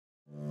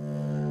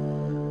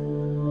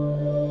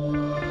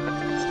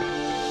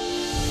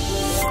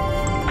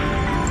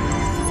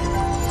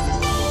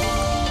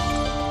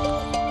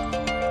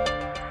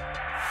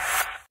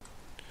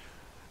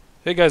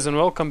Hey guys, and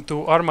welcome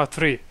to Arma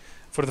 3.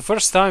 For the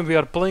first time we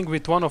are playing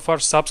with one of our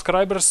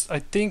subscribers. I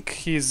think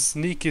his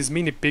nick is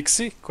Mini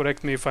Pixie,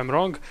 correct me if I'm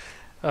wrong.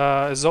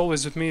 As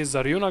always with me is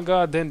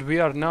Aryunagad, and we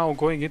are now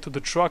going into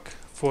the truck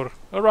for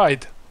a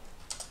ride.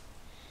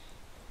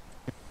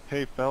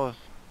 Hey fellas.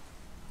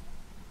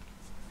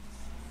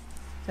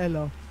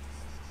 Hello.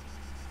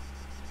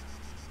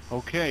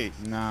 Okay,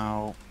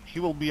 now he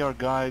will be our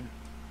guide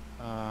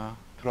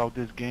throughout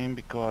this game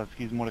because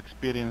he's more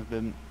experienced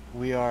than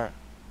we are,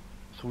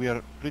 so we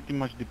are pretty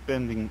much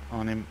depending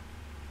on him.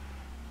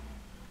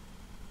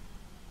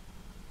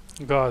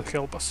 God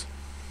help us.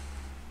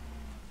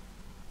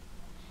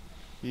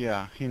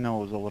 Yeah, he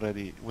knows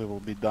already we will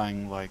be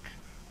dying like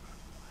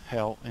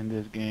hell in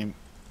this game.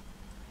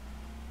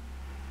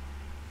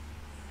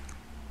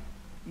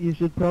 You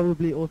should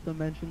probably also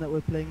mention that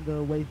we're playing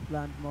the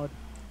Wasteland mod.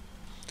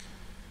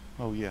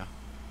 Oh yeah,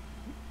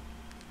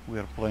 we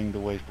are playing the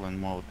Wasteland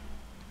mode,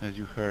 as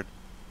you heard.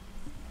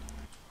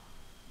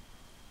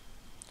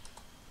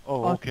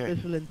 Oh, okay.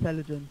 Artificial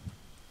intelligence.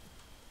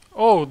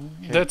 Oh,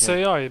 Okay, that's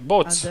okay. AI,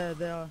 bots. And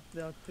there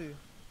are two.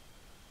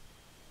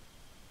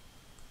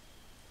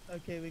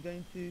 Okay, we're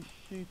going to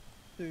shoot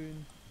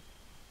soon.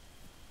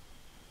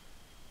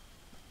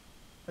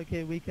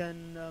 Okay, we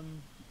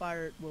can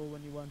fire at will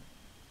when you want.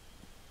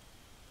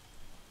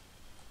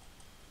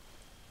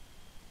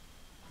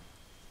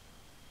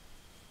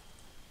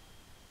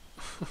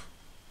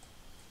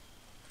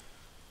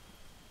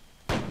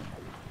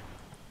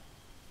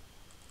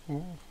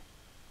 Ooh.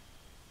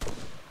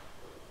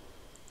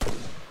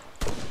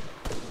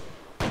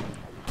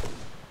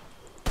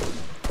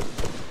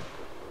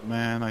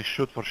 Man, I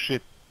shoot for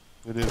shit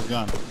with this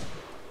gun.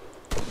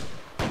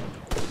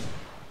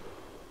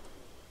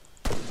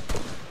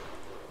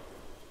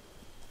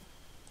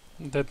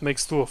 That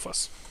makes two of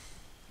us.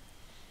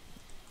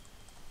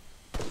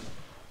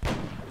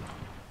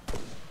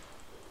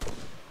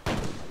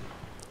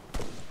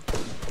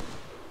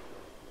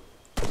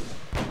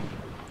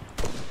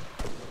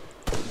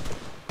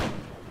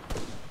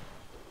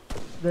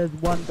 There's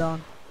one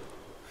down.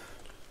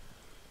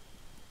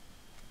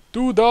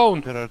 Two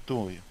down. There are two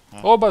of you.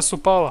 Oba su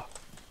pala.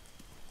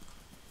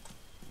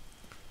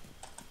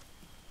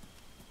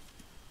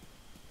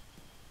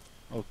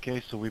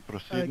 Okay, so we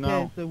proceed Okay,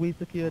 now. so we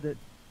secured it.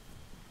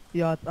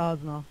 Yeah, it's ours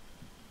now.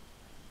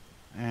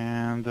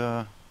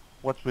 And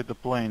what's with the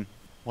plane?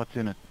 What's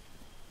in it?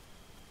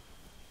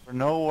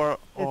 Or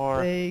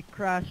It's a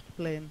crashed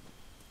plane.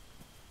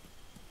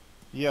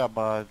 yeah,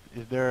 but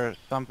is there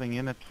something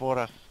in it for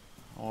us?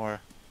 Or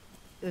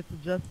It's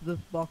just this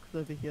box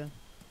over here.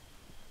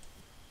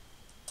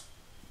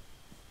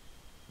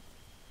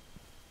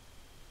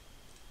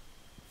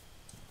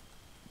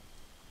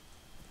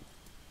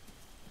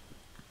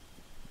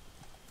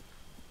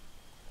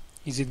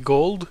 Is it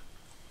gold?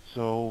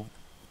 so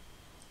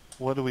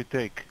what do we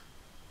take?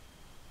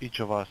 Each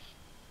of us.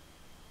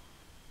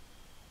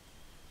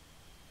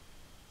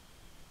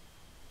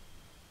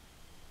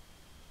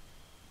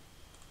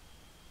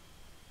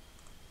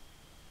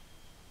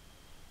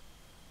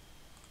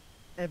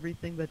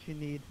 Everything that you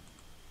need.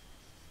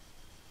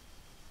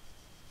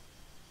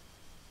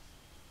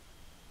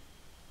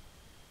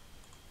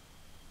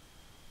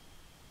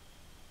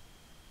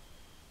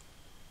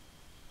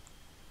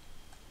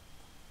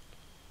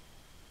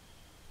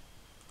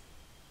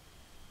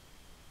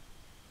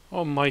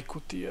 O majku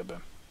ti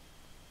jebem.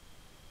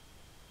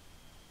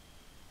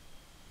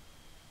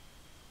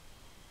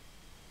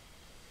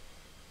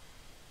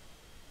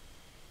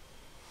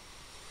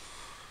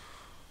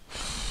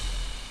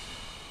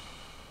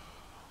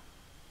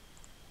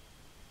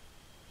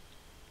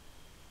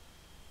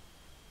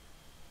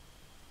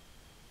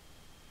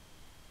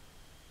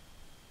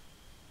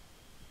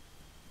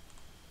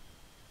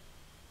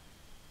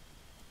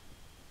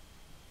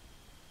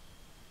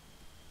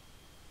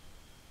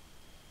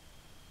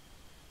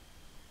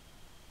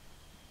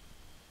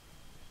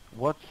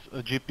 What's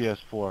a GPS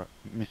for?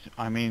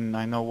 I mean,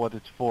 I know what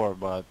it's for,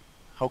 but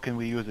how can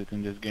we use it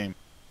in this game?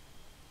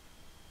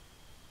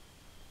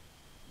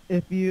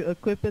 If you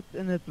equip it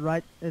in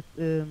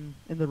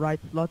in the right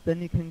slot,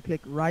 then you can click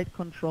right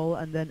control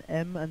and then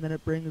M, and then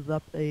it brings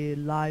up a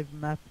live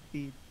map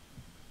feed.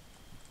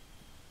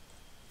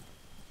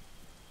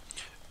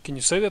 Can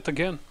you say that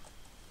again?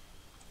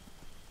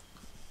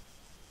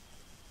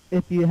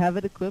 If you have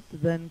it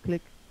equipped, then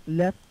click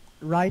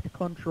right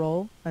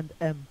control and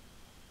M.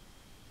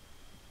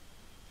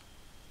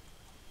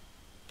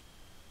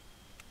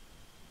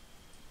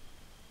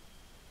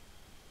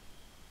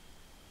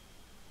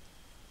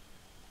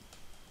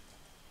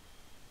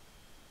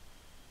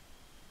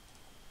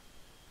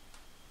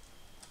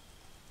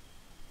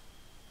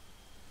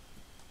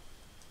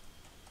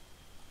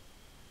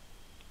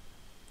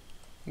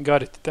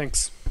 Got it,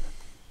 thanks.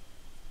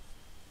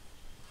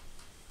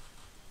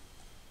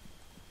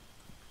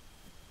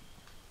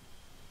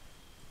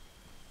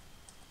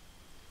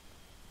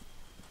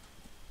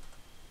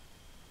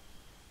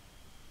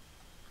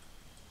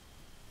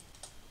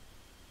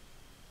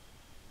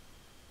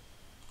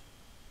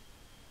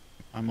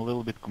 I'm a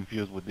little bit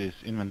confused with this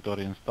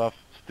inventory and stuff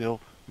still,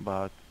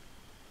 but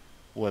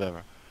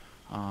whatever.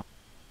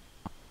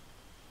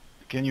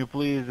 Can you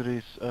please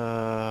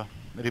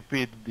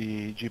repeat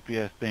the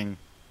GPS thing?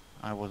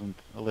 I wasn't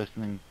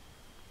listening.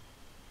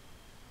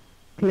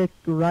 Click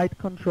right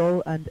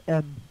control and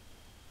M.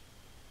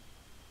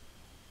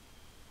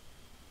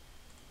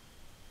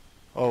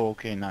 Oh,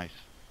 okay, nice.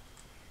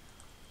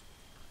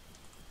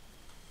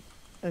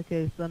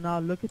 Okay, so now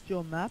look at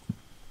your map.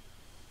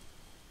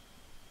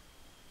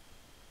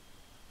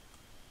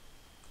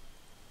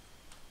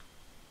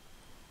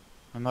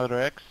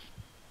 Another X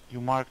you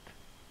marked?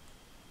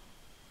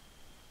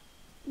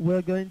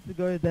 We're going to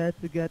go there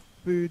to get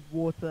food,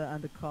 water,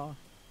 and a car.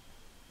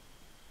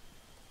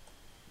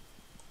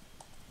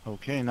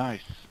 Okay,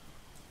 nice.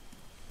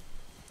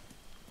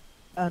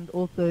 And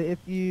also, if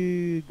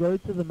you go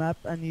to the map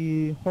and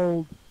you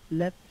hold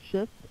left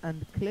shift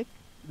and click,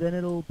 then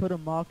it'll put a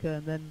marker,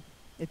 and then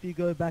if you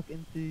go back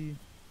into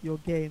your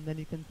game, then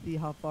you can see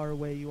how far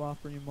away you are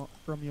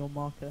from your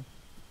marker.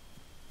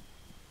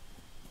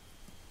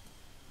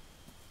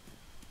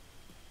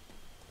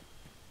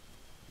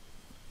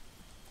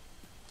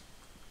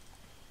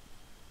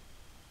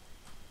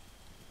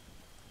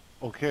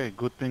 Okay,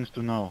 good things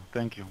to know.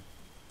 Thank you.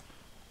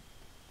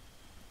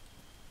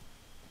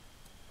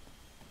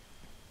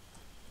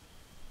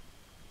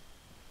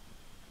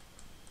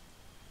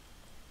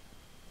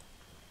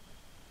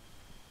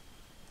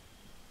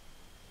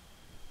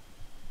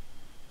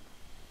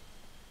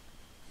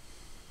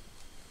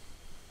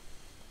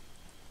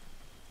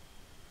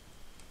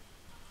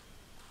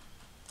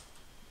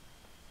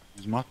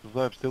 Is Master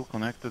Lab still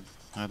connected?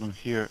 I don't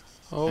hear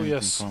Oh anything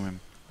yes, from him.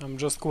 I'm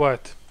just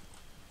quiet.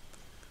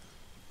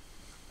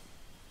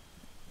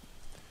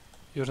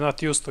 You're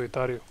not used to it,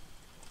 are you?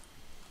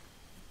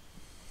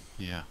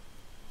 Yeah.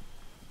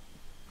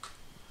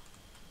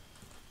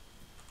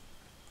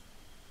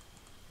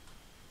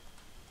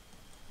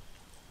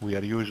 We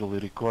are usually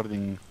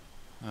recording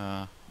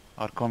our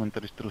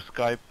commentaries through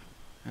Skype,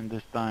 and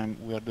this time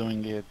we are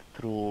doing it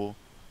through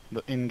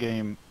the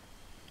in-game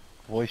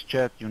voice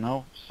chat, you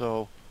know,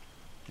 so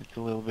it's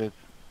a little bit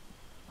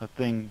a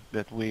thing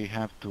that we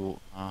have to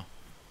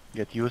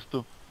get used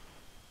to.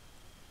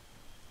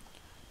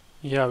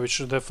 Yeah, we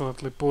should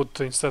definitely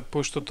put instead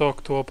push to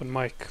talk to open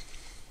mic.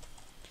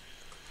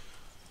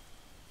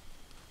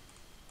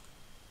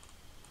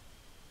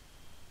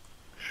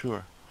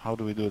 Sure. How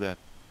do we do that?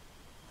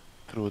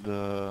 Through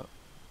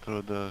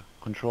the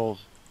controls.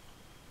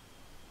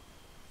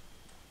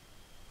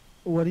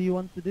 What do you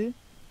want to do?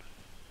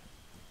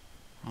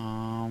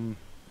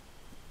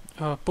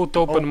 Put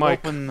open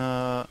mic.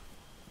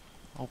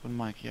 Open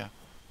mic, yeah.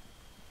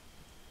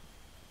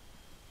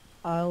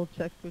 I'll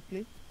check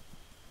quickly.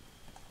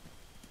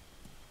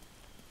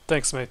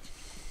 Thanks, mate.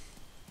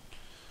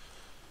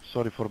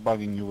 Sorry for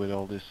bugging you with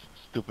all these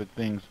stupid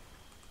things.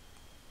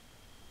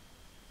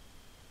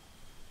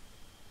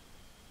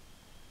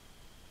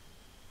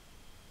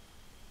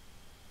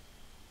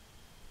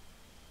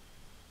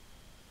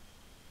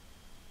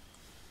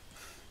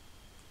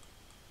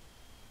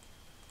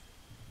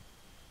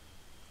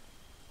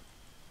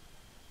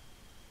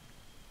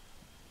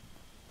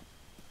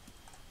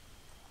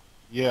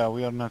 Yeah,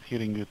 we are not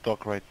hearing you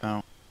talk right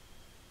now.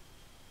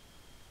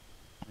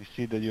 We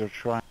see that you're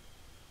trying.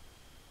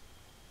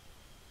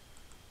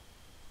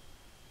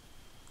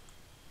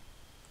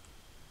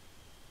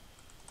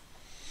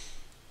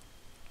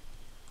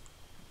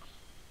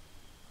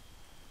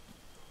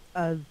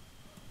 As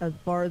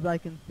far as I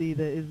can see,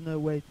 there is no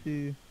way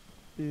to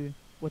do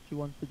what you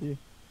want to do.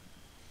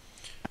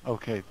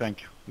 Okay,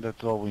 thank you.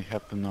 That's all we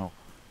have to know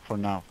for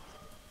now.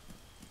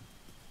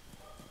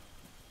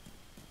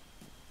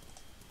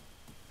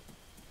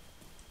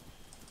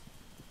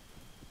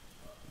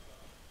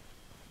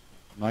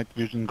 Night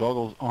vision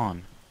goggles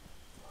on.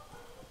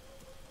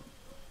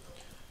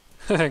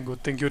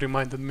 Good thing you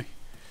reminded me.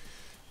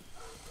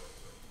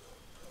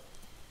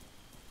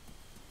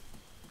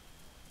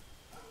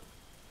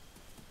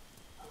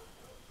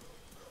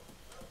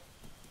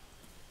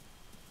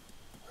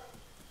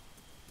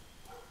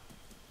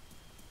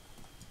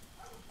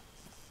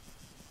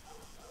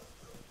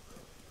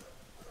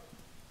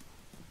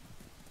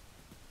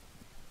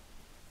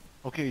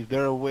 Okay, is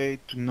there a way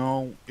to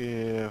know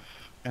if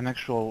an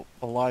actual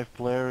alive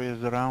player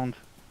is around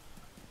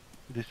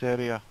this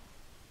area?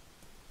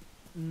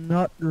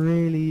 Not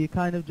really, you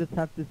kind of just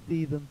have to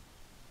see them.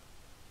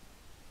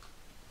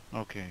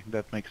 Okay,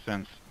 that makes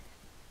sense.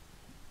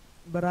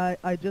 But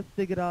I just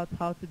figured out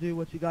how to do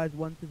what you guys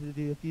wanted to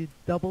do. If you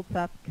double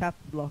tap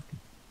caps lock.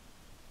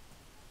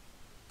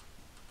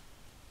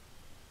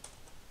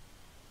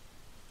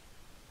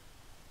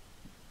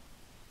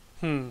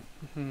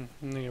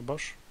 Nije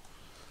baš.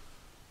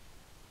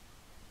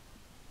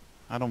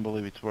 I don't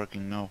believe it's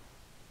working, no.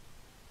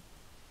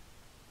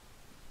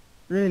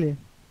 Really?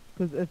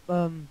 Because if,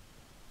 can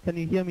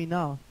you hear me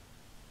now?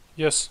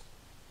 Yes.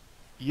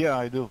 Yeah,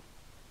 I do.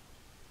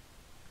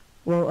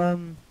 Well,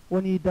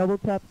 when you double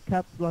tap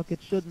caps lock,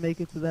 it should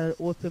make it so that it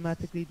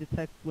automatically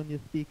detects when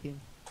you're speaking.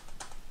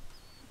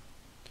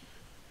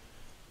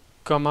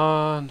 Come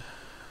on.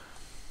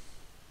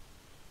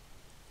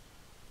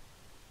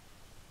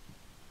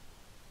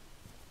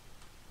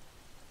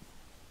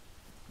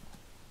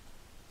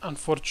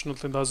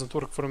 Unfortunately doesn't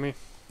work for me.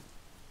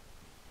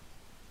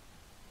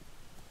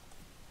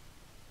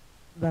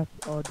 That's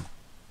odd.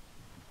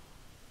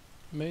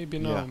 Maybe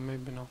Yeah. no,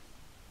 maybe no.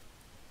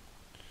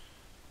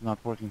 Not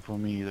working for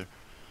me either.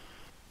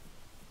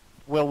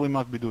 Well, we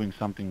must be doing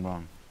something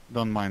wrong.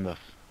 Don't mind us.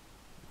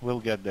 We'll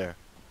get there.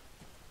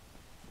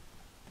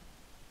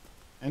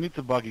 And it's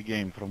a buggy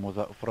game from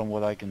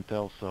what I can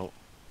tell, so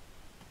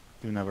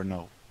you never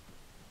know.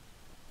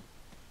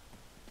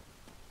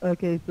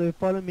 Okay, so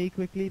follow me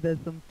quickly. There's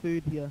some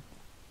food here.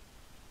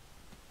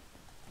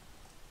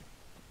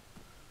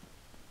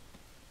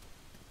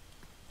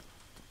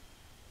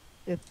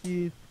 If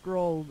you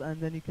scroll and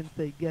then you can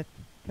say get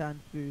canned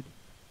food.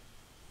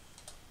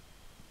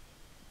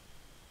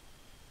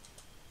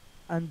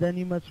 And then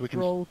you must So we can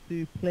scroll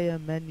to player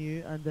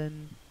menu and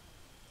then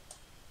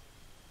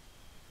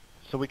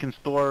So we can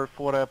store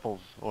 4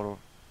 apples, or...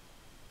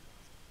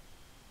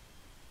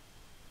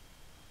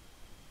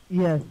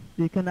 yes,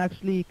 you can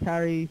actually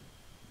carry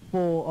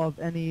 4 of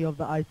any of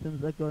the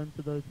items that go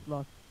into those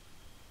slots.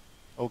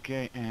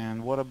 Okay,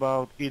 and what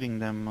about eating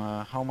them?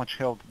 How much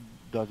health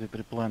does it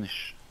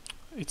replenish?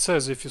 It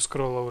says if you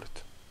scroll over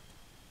it.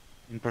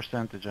 In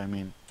percentage, I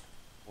mean.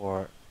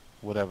 Or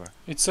whatever.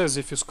 It says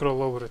if you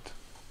scroll over it.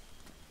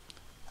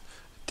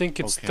 I think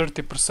it's Okay.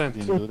 30%.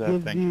 Didn't do It that,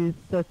 gives thank you. you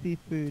 30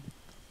 food.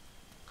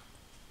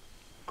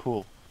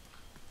 Cool.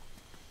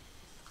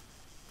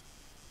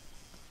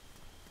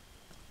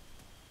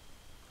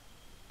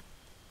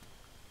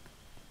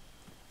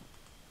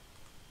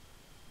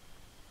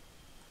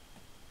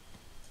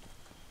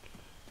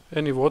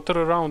 Any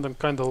water around? I'm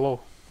kinda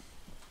low.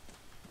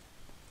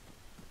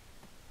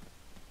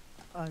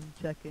 I'm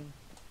checking.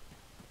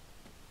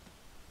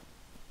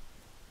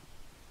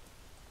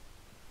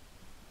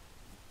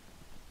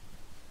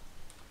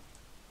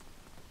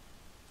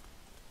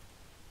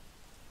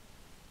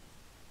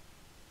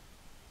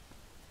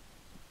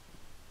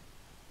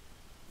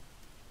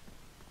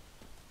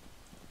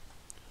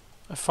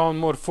 I found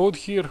more food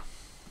here.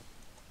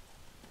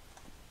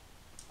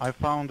 I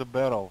found a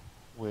barrel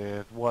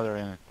with water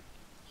in it.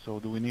 So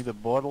do we need a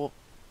bottle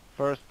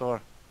first,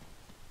 or...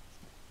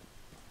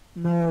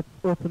 No, it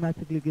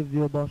automatically gives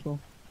you a bottle.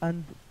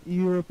 And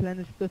you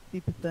replenish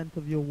 50%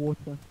 of your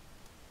water.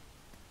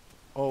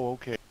 Oh,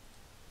 okay.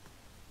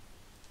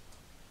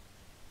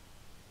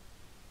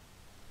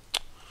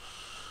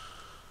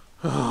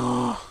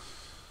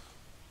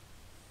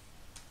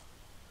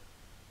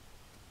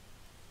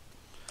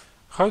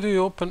 How do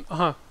you open?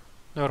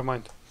 Never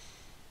mind.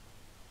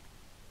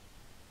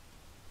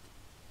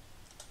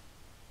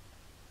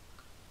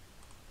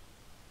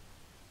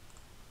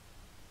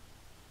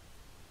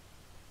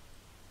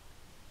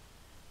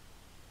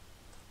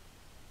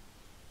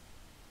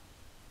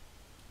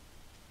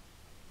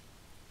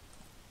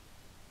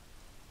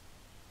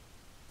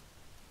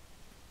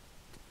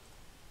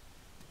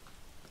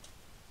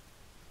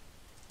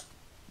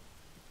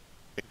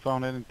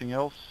 Found anything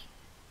else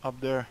up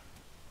there?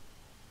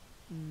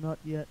 Not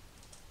yet.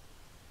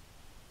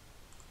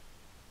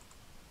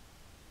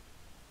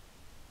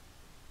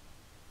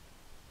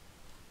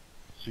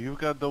 So you've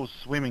got those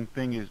swimming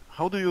thingies.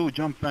 How do you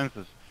jump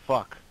fences?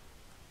 Fuck.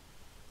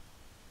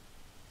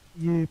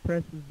 You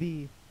press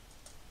V.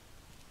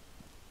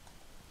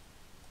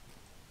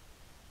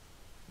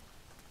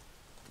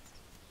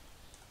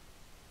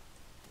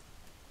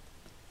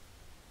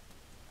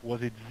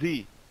 Was it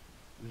Z?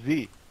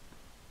 Z.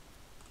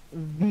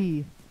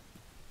 V.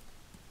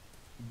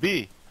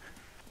 B.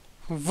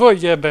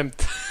 Wyjebem.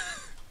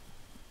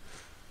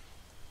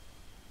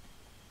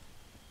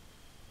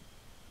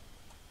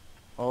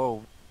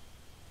 Oh,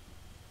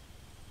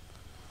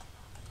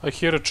 I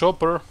hear a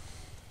chopper.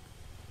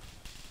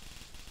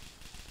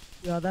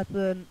 Yeah, that's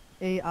an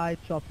AI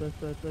chopper,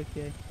 so it's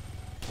okay.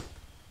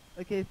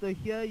 Okay, so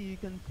here you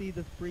can see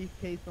this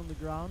briefcase on the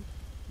ground.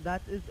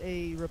 That is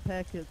a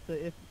repair kit, so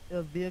if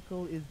a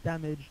vehicle is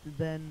damaged,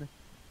 then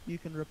you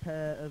can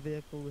repair a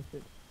vehicle with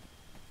it.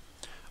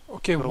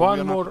 Okay, but one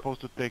we're not more.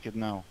 supposed to take it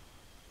now.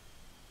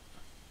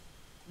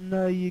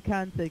 No, you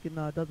can take it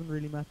now, it doesn't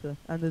really matter.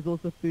 And there's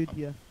also food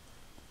here.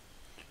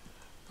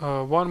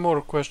 One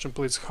more question,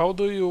 please. How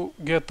do you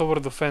get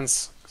over the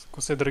fence,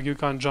 considering you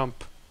can't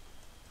jump?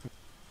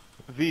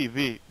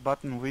 V,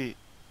 button V.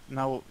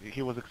 Now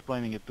he was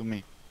explaining it to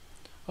me.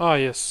 Ah,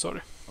 yes,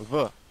 sorry.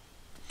 V.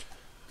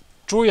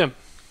 Čujem.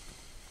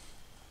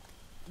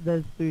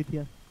 There's food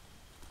here.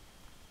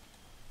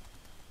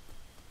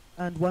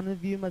 And one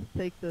of you must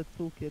take the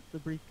toolkit, the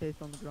briefcase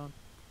on the ground.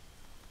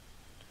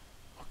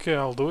 Okay,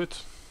 I'll do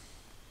it.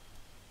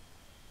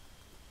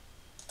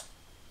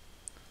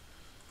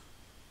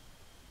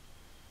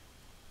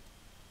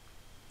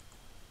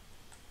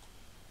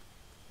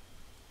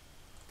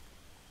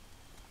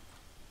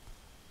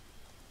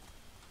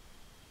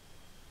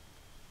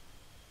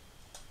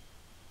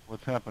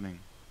 What's happening?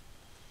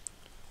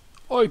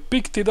 I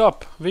picked it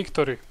up.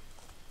 Victory.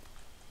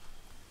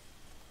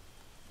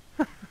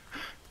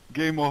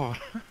 Game over.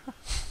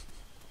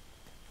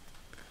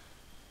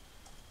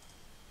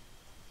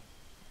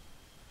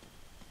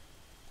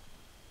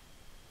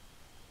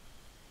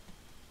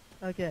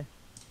 Okay.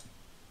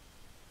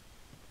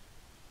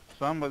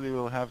 Somebody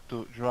will have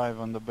to drive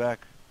on the back.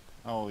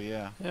 Oh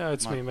yeah, Yeah,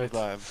 it's me, Max mate.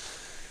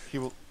 drive.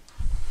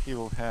 He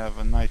will have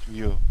a nice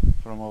view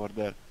from over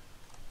there.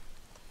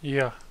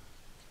 Yeah.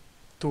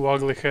 Two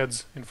ugly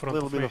heads in A front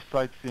little of bit me. of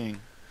sightseeing.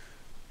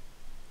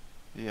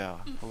 Yeah,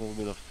 a little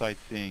bit of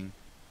sightseeing.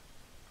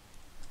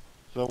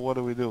 So what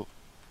do?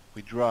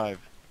 We drive.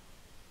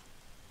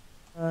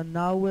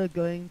 Now we're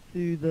going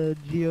to the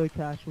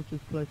geocache, which is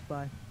close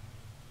by.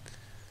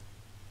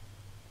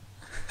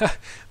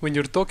 When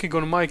you're talking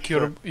on mic,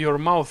 Sure. your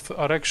mouth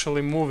are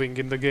actually moving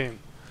in the game.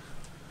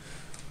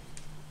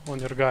 On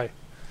your guy.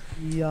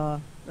 Yeah,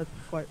 that's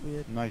quite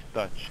weird. Nice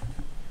touch.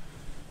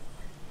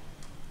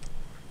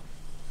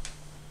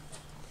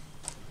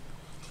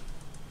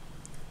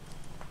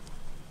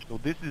 So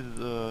this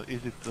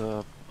is it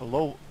a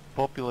low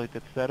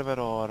populated server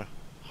or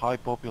high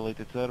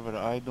populated server?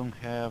 I don't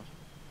have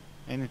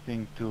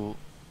anything to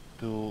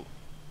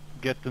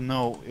get to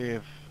know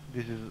if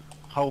this is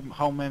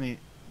how many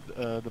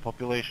the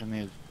population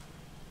is.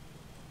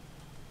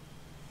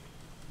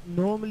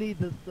 Normally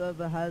the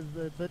server has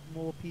a bit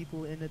more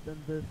people in it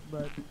than this,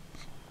 but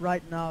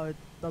right now it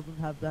doesn't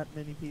have that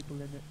many people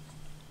in it.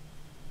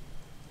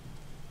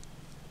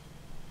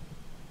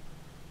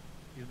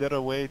 Is there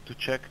a way to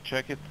check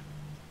it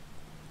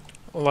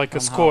Like a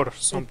somehow? score,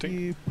 something. If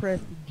you press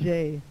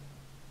J,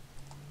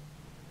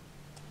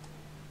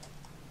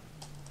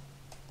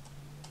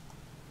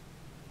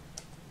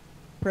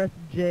 press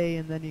J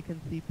and then you can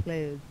see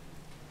players.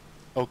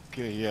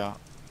 Okay, yeah,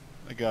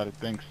 I got it.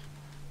 Thanks.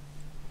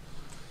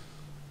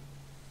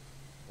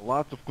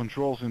 Lots of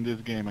controls in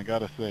this game, I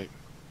gotta say.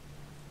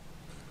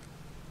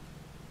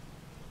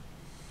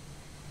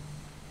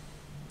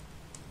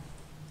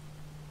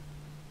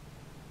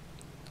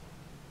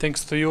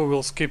 Thanks to you,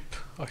 we'll skip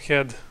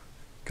ahead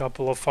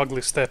couple of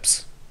ugly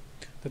steps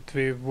that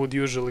we would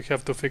usually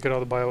have to figure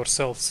out by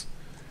ourselves.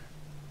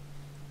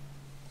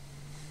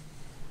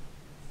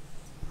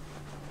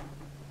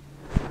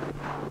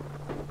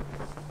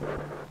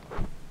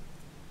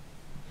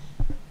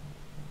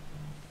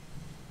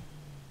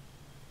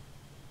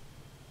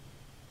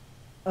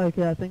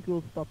 Okay, I think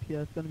we'll stop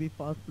here. It's gonna be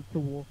faster to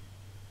walk.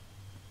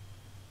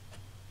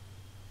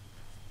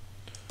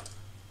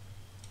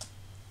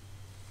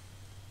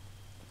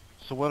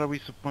 So what are we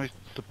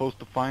supposed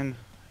to find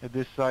at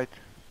this site?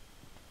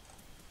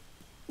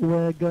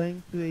 We're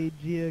going to a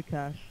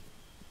geocache.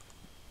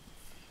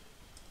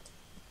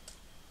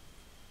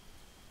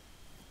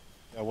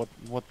 Yeah,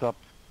 what's up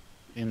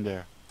in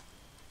there?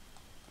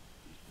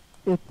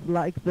 It's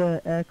like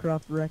the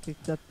aircraft wreck,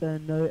 except there are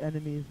no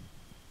enemies.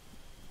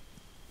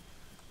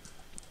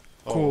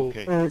 Oh, Cool.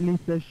 okay. Or at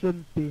least there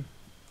shouldn't be.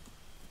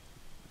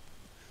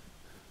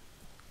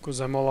 Because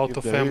I'm all out If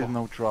of there is ammo.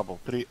 no trouble.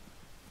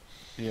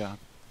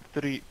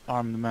 Three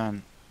armed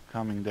men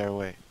coming their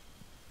way.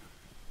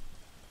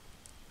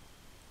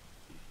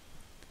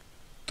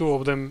 Two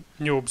of them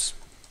noobs.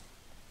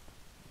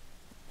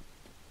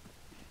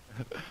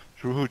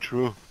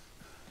 True.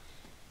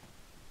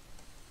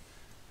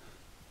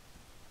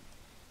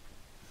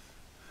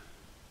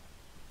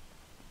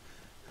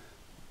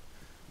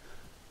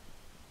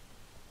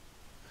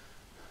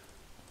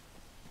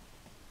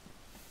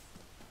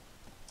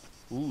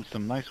 Ooh,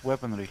 some nice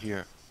weaponry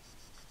here.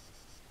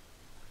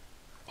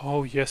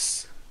 Oh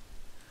yes.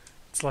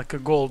 It's like a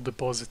gold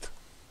deposit.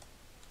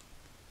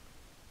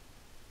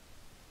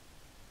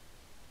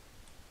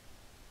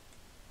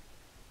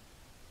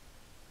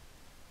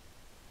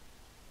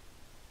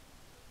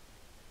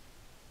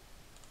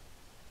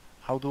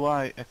 How do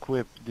I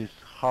equip this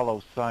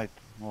hollow sight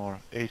or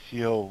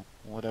ACO,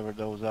 whatever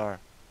those are?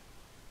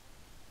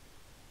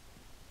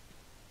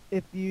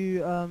 If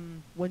you,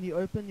 when you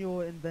open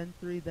your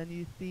inventory, then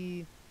you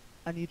see,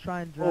 and you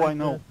try and Oh, drag I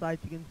know. the site,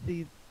 you can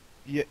see.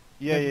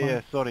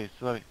 Yeah. Sorry.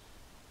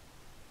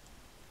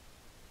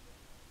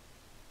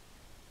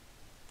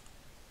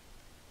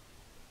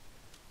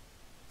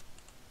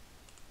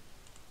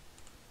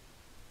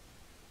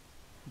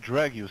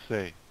 Drag, you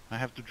say? I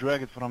have to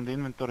drag it from the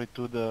inventory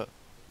to the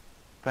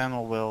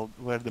panel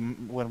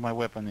where my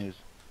weapon is.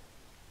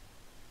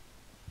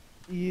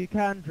 You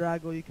can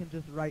drag or you can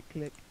just right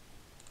click.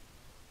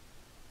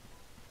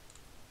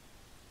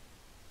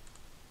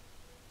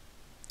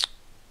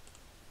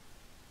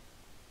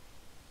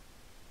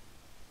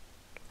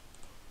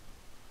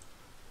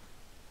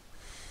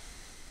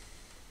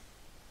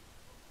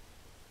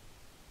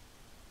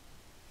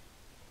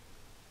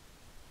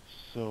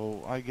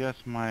 So I guess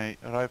my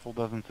rifle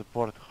doesn't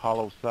support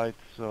hollow sight,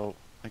 so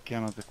I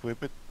cannot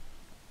equip it.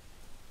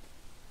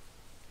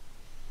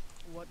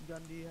 What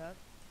gun do you have?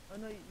 Oh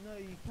no, no,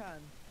 you can.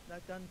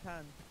 That gun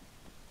can.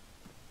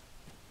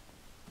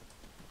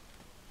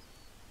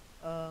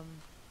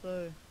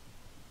 So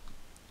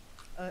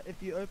if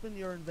you open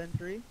your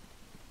inventory,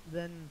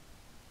 then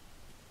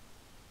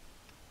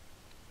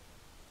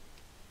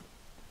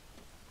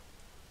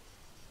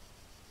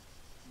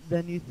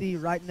then you see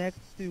right next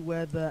to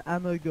where the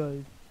ammo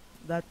goes,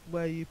 that's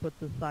where you put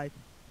the sight.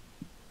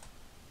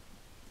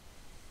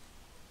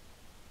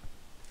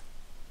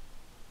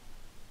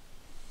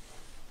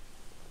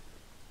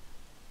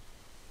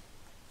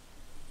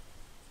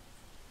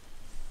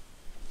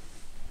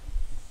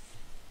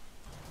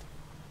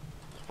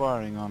 It's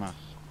firing on us.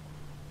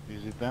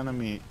 Is it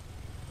enemy,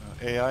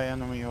 AI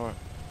enemy or?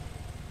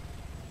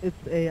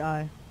 It's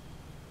AI.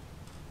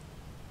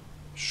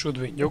 Should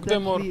we nuke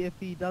them or? Essentially, if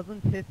he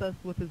doesn't hit us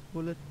with his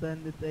bullets,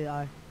 then it's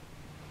AI.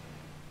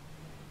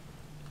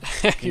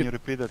 Can you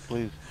repeat that,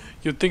 please?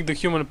 You think the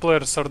human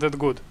players are that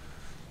good?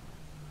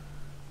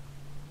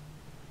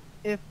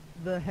 If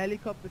the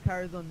helicopter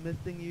carries on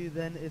missing you,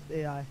 then it's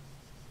AI.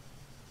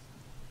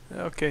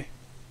 Okay.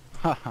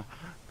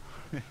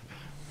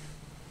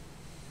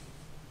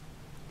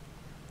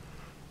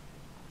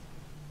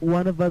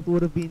 One of us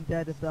would have been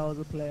dead if that was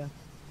a player.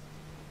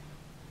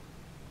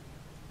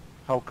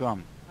 How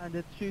come? And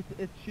it's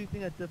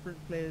shooting at different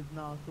players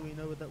now, so we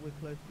know that we're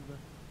close to them.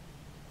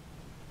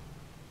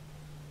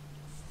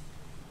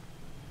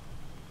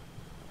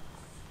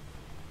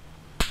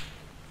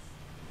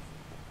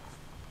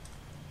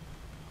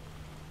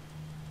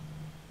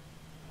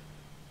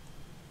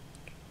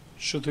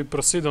 Should we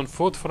proceed on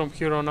foot from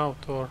here on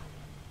out, or?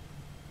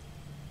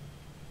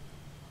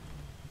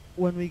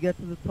 When we get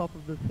to the top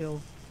of this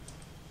hill.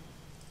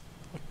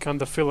 I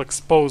kinda feel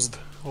exposed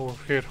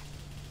over here.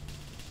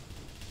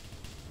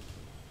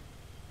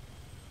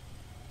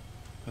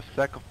 A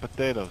sack of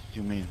potatoes,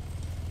 you mean?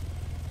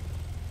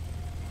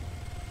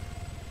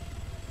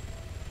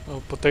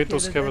 Well,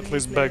 potatoes Okay, have there's at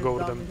least enemy bag players over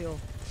down them. the hill.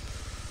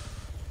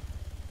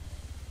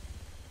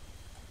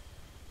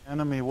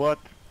 Enemy what?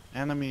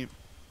 Enemy...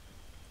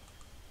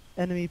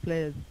 Enemy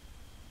players.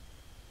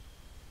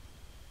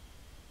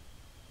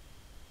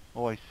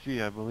 Oh, I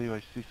see. I believe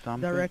I see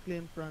something. Directly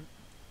in front.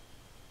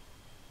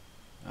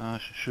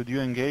 Should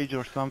you engage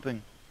or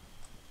something?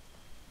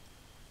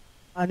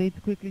 I need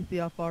to quickly see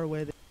how far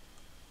away they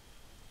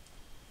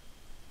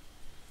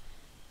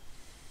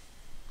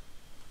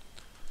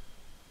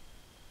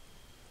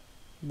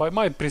By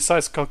my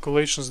precise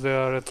calculations, they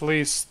are at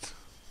least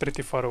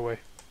pretty far away.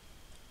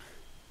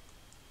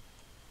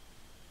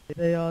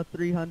 They are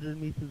 300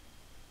 meters.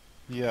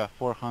 Yeah,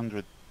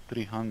 400,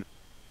 300.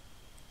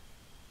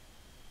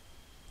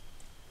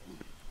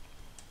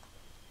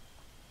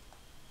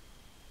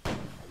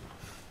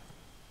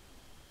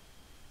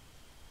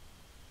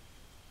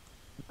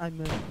 I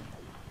missed.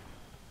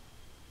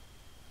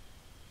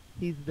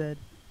 He's dead.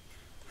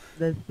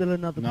 There's still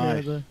another player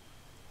Nice. though.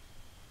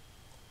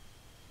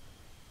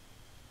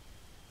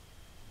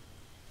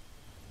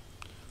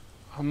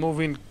 I'm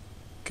moving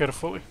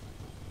carefully,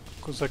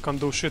 because I can't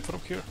do shit from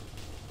here.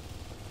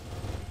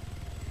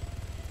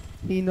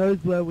 He knows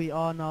where we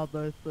are now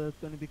though, so it's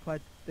going to be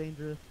quite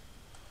dangerous.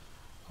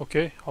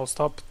 Okay, I'll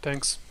stop,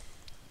 thanks.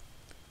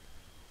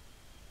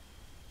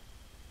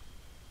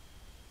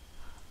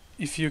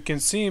 If you can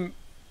see him,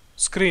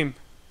 scream.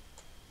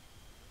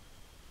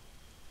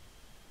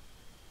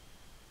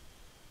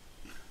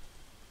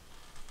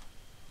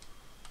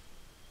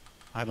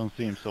 I don't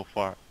see him so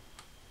far.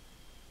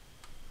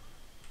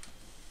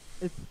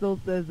 It still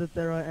says that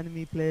there are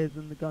enemy players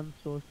in the gun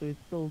store, so he's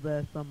still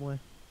there somewhere.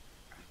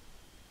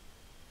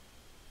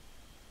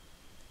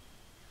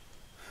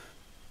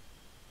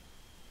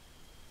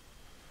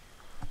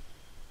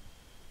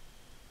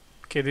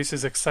 Okay, this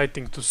is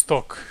exciting to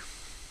stalk.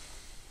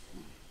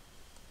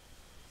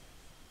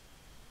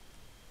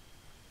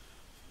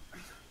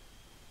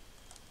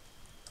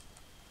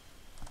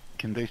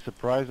 Can they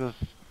surprise us,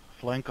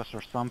 flank us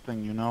or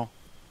something, you know?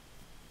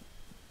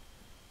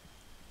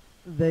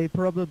 They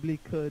probably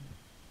could,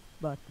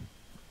 but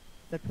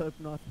let's hope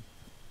not.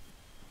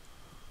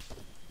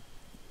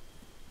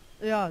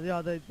 Yeah,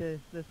 they're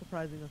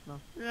surprising us now.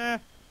 Yeah.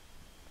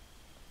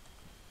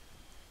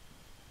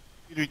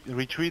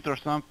 Retreat or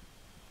something?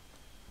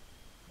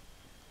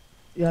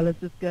 Yeah, let's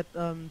just get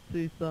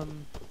to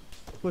some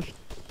push.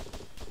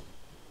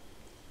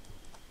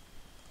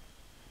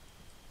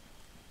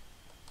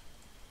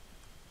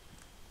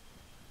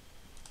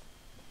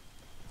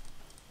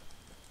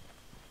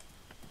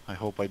 I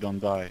hope I don't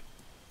die.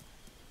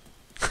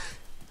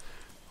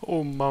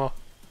 Oh, mama.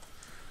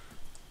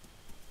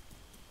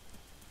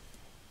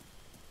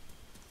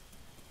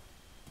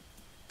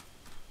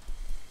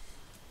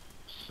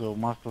 So,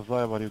 Master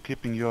Zaev, are you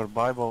keeping your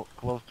Bible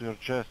close to your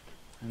chest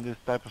in this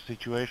type of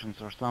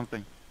situations or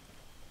something?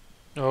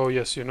 Oh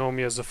yes, you know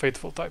me as a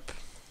faithful type.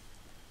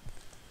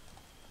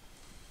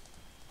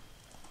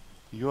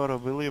 You are a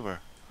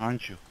believer,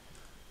 aren't you?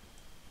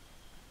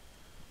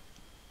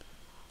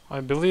 I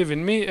believe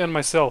in me and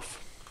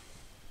myself.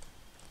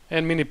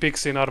 And Mini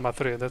Pixie in Arma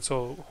 3, that's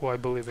all who I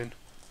believe in.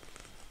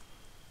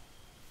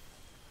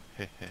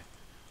 Hehe.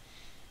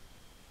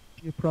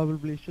 You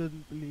probably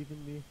shouldn't believe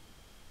in me.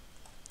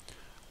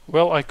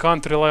 Well, I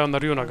can't rely on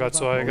Aruna God,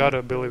 so I about gotta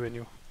it? believe in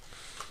you.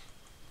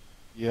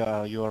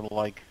 Yeah, you are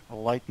like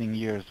lightning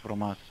years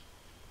from us.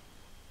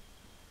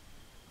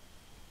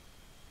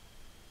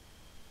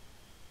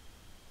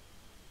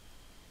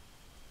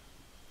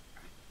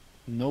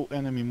 No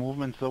enemy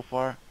movement so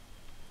far.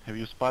 Have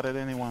you spotted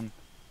anyone?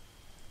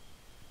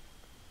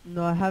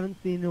 No, I haven't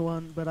seen the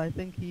one, but I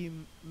think he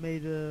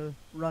made a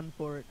run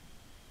for it.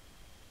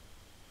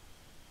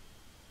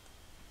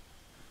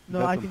 No,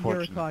 That's I can hear a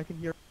unfortunate. car. I can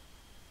hear.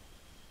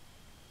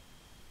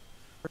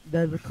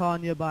 There's a car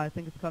nearby. I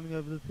think it's coming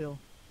over this hill.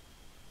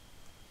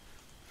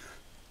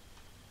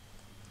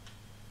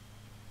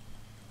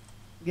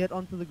 Get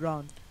onto the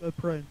ground. Go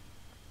prone.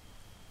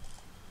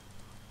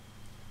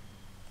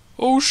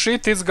 Oh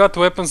shit, it's got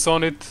weapons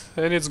on it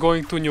and it's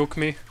going to nuke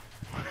me.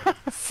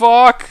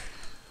 Fuck!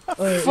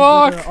 Oh, is it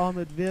Fuck! an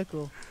armored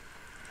vehicle?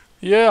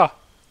 Yeah.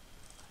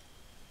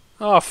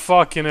 Oh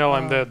fucking hell,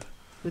 I'm dead.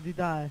 Did he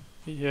die?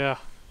 Yeah.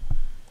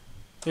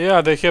 Yeah,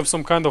 they have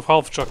some kind of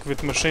half truck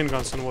with machine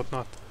guns and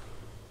whatnot.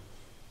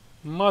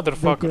 They killed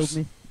Motherfuckers.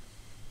 me.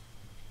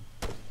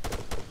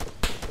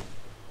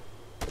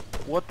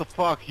 What the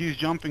fuck? He's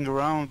jumping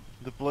around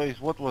the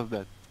place. What was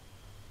that?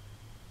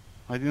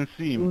 I didn't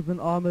see It him. was an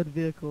armored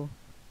vehicle.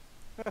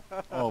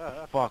 Oh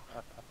fuck.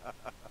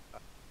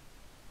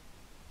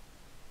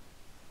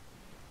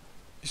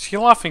 Is he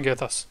laughing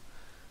at us?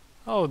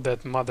 Oh,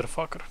 that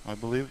motherfucker. I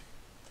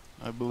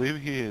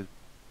believe he is.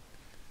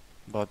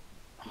 But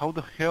how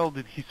the hell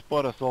did he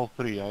spot us all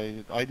three?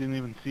 I didn't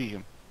even see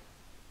him.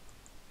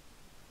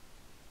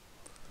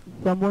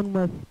 Someone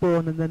must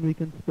spawn and then we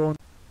can spawn.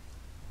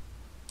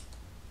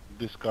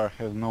 This car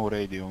has no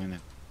radio in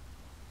it.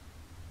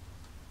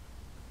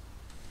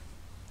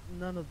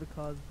 None of the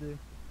cars do.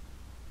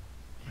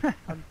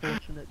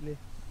 Unfortunately.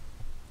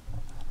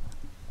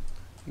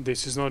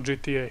 This is not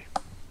GTA.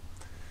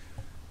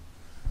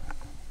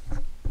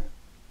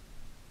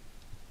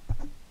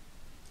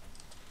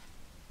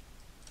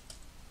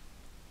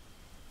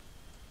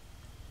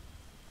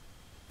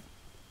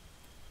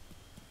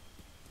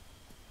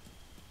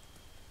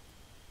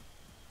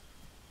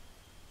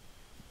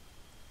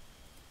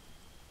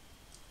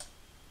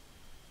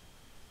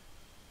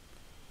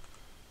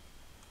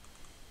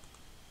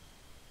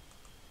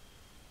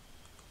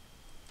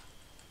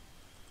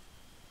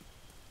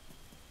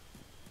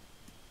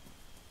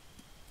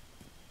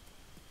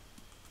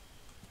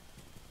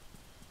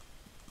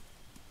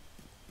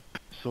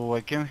 So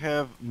I can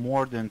have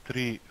more than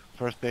 3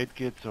 first aid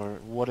kits, or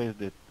what is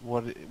it?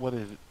 What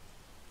is it?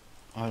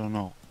 I don't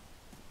know.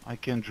 I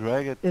can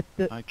drag it.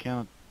 I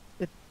cannot.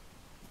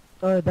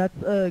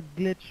 That's a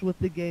glitch with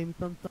the game.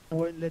 Sometimes it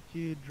won't let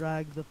you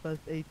drag the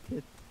first aid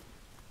kit.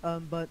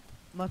 But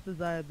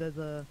Mustazayab, there's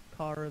a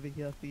car over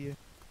here for you.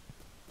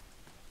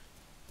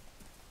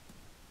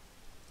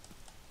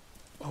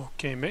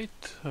 Okay,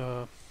 mate.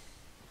 I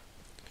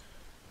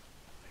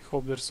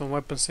hope there's some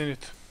weapons in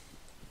it.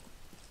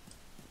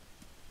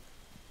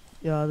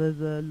 Yeah, there's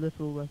a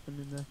little weapon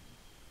in there.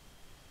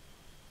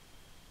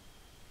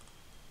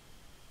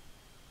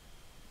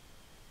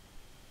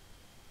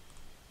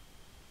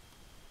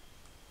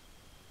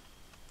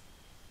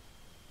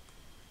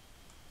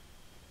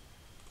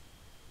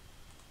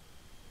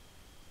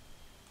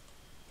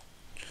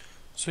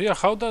 So yeah,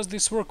 how does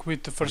this work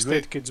with the first Great.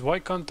 aid kits? Why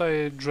can't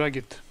I drag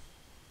it?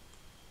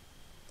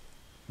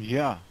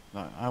 Yeah,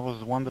 I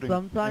was wondering the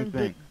same Sometimes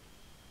thing.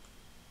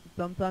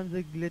 sometimes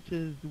it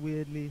glitches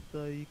weirdly,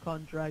 so you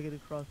can't drag it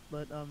across.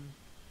 But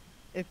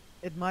if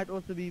it might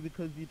also be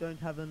because you don't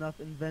have enough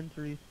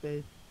inventory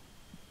space.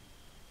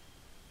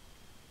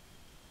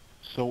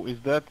 So is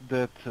that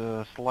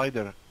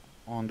slider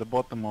on the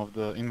bottom of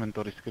the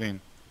inventory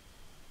screen?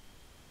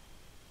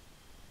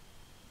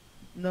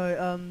 No,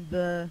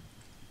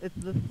 it's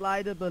the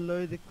slider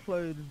below the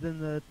clothes in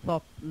the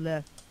top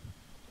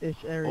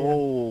left-ish area.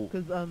 Oh,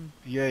 Because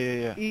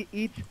yeah.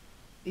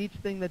 each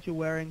thing that you're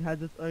wearing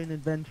has its own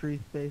inventory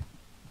space.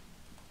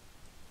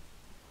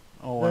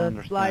 Oh, I The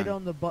understand.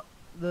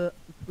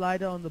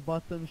 slider on the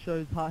bottom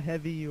shows how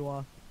heavy you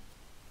are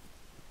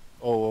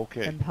Oh,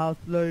 okay. and how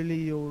slowly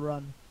you'll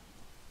run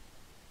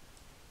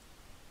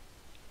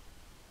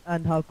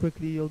and how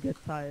quickly you'll get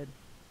tired.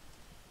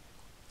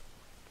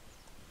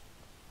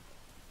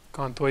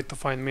 Can't wait to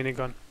find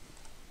minigun.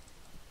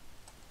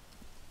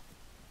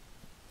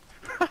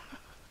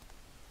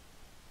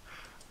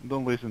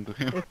 Don't listen to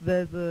him. If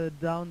there's a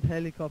downed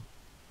helicopter,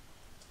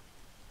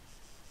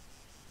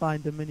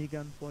 find a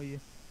minigun for you.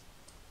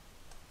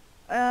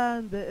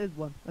 And there is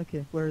one.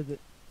 Okay, where is it?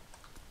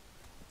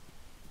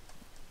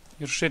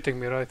 You're shitting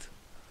me, right?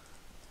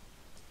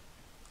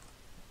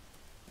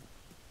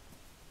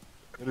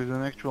 There is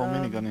an actual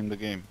minigun in the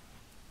game.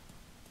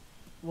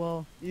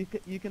 Well, you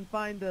can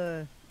find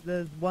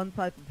there's one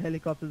type of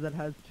helicopter that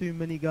has 2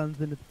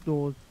 miniguns in its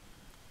doors.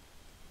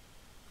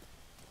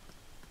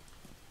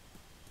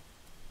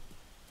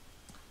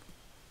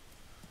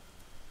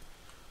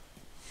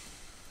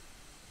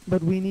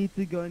 But we need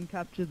to go and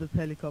capture this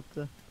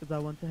helicopter because I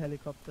want a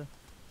helicopter.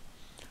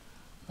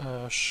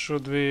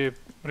 Should we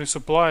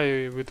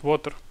resupply with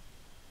water?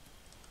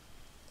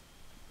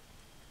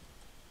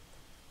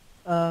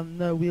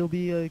 No, we'll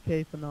be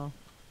okay for now.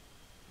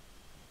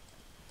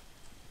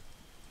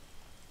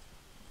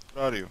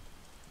 Where are you?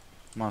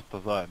 Master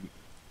Zayed.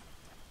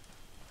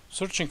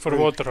 Searching for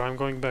Great. water, I'm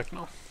going back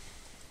now.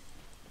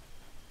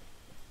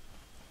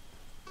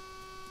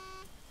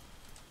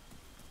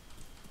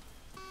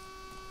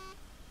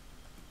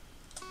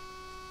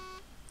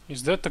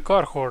 Is that a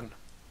car horn?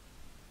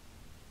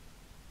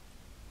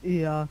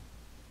 Yeah.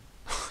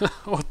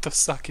 What a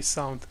sucky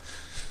sound.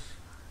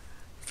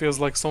 Feels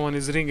like someone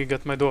is ringing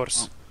at my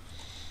doors.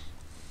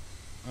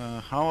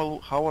 How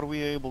are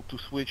we able to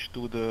switch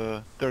to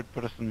the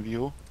third-person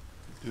view?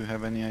 Do you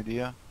have any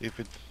idea if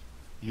it's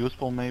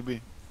useful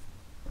maybe?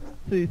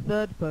 To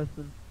third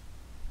person.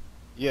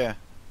 Yeah.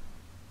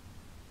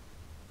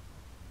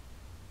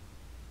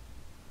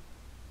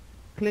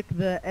 Click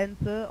the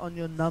enter on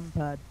your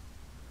numpad.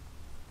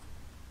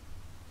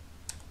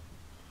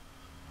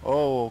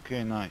 Oh,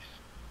 okay, nice.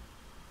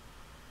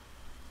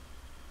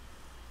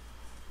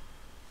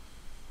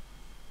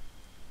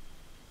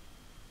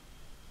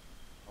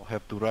 I'll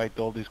have to write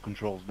all these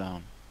controls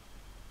down.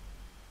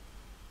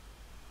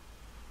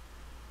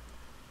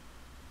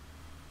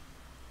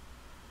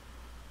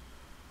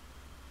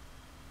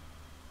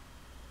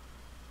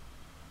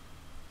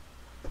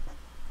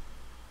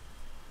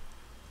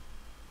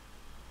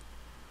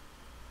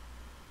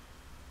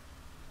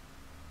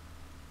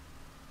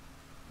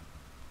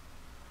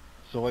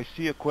 So I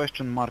see a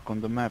question mark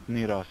on the map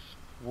near us.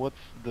 What's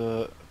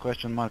the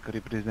question mark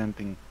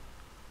representing?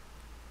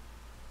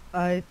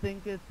 I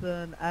think it's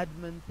an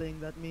admin thing.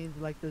 That means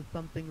like there's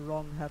something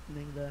wrong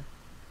happening there.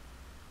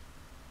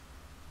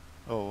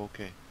 Oh,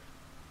 okay.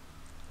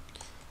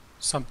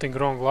 Something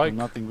wrong So like?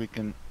 nothing we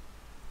can...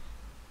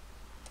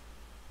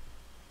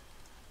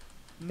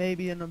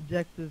 Maybe an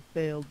objective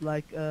failed,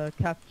 like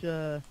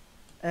capture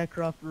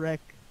aircraft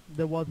wreck.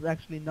 There was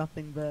actually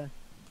nothing there.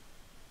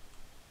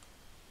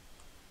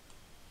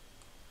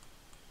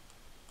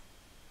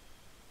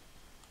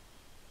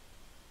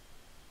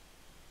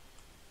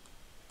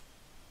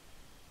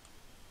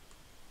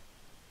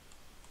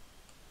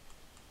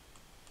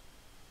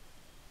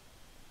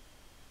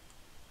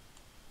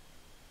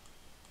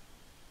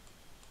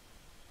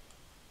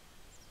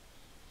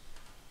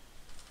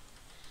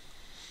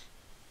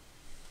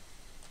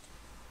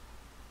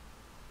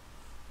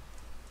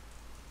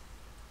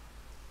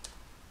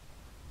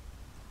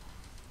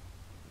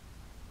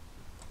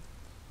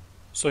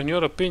 So in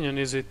your opinion,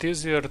 is it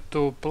easier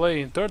to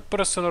play in third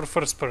person or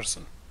first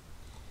person?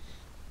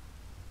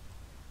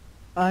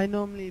 I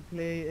normally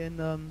play in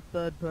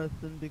third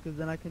person because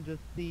then I can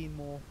just see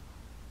more.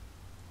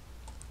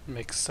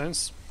 Makes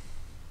sense.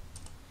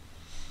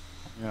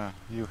 Yeah,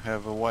 you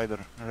have a wider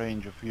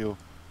range of view.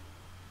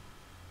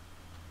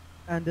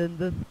 And in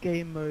this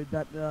game mode,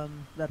 that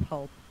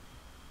helps.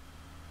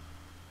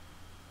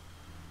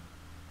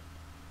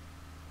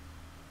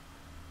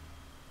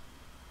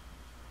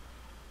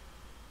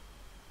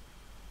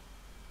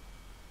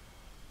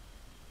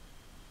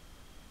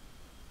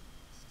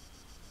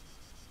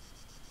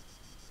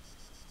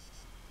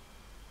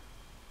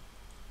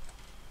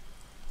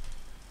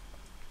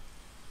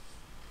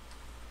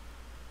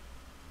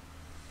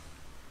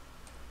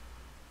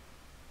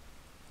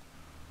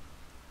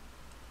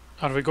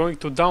 Are we going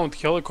to down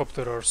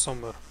helicopter or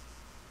somewhere?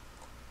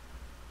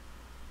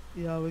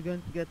 Yeah, we're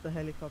going to get the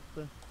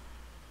helicopter.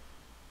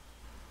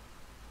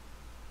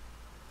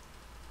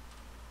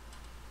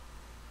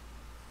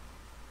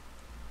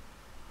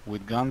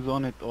 With guns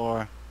on it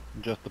or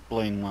just a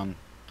plain one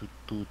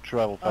to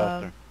travel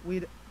faster? We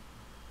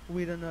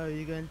don't know.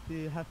 You're going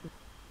to have to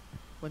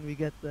when we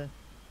get there.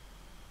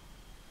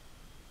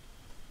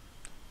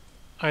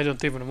 I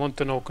don't even want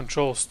to know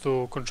controls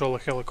to control a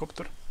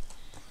helicopter.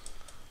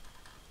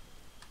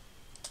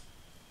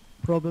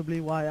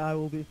 Probably why I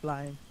will be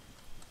flying.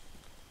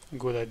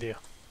 Good idea.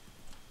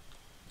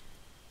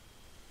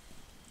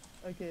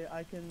 Okay,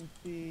 I can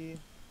see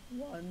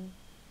one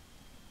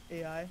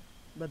AI,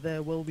 but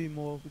there will be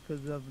more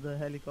because of the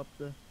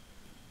helicopter.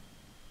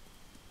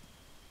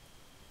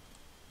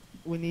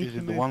 We need Is to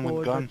it the move one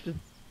with forward. guns?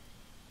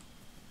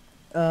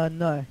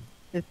 No,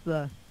 it's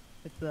a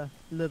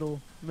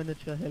little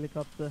miniature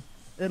helicopter.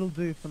 It'll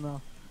do for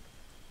now.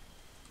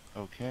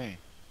 Okay.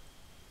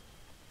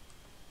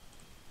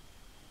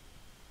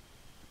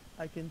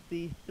 I can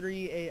see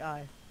 3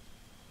 AI,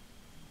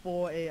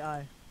 4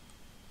 AI.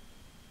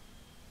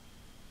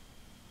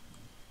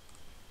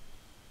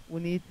 We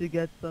need to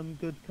get some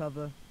good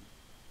cover.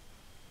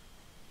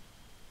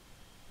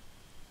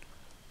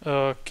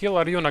 Kill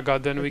our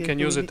Yunaga, then we Okay, can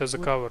so use we it need- as a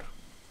we- cover.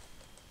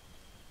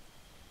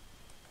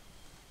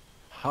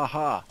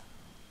 Haha!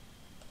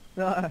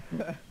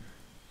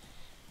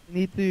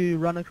 Need to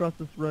run across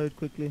this road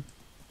quickly.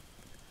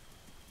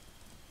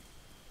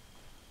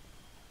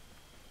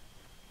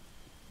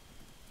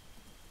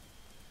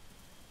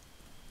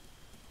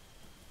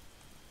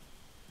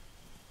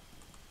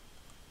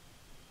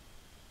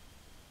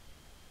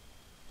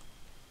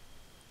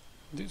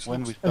 This When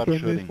looks- we start Okay, move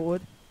shooting.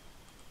 forward.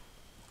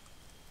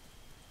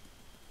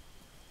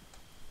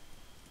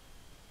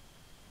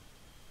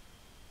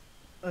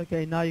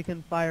 Okay, now you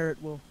can fire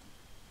at will.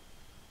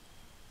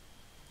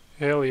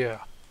 Hell yeah.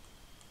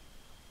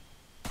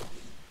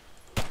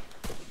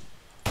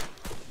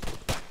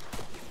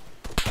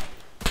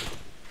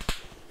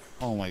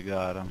 Oh my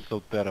god, I'm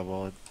so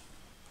terrible at...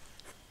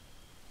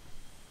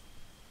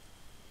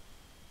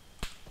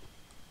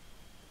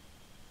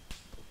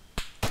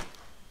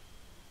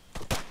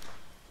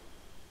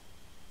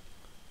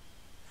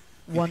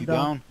 Is One he down.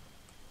 down?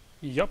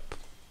 Yup.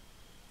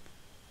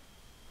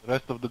 The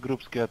rest of the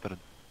group scattered.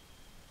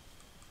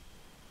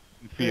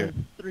 In fear. There's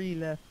 3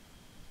 left.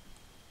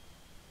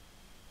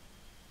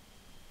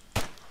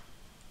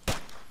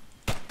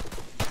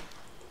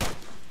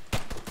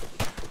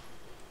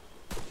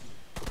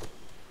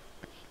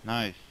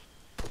 Nice.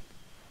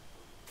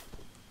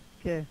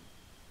 Okay.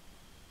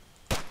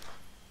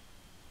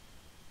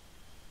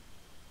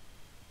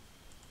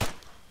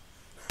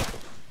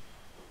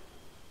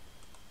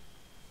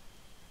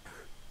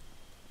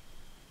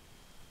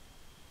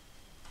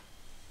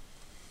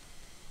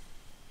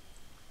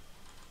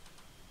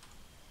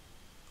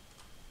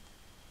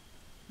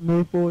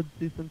 Move forward,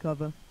 do some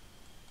cover.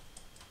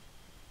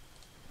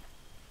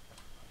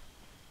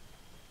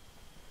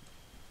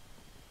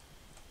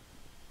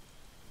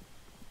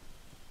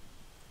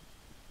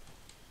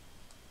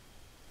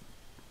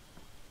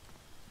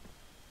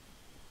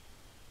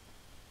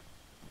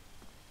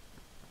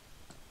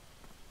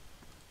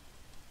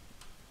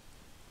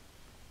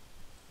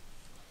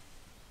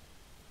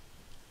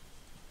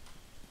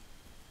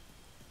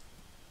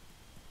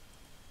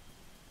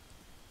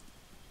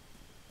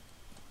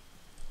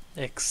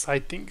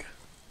 Exciting.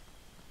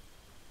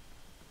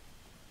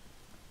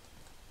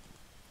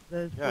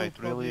 There's Yeah, still it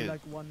really probably is.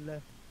 like 1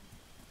 left.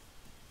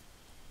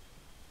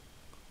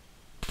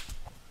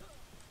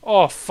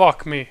 Oh,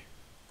 fuck me.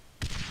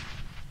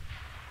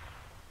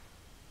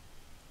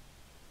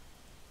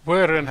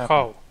 Where and happened?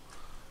 how?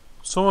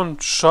 Someone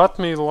shot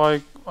me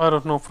like, I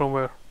don't know from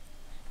where.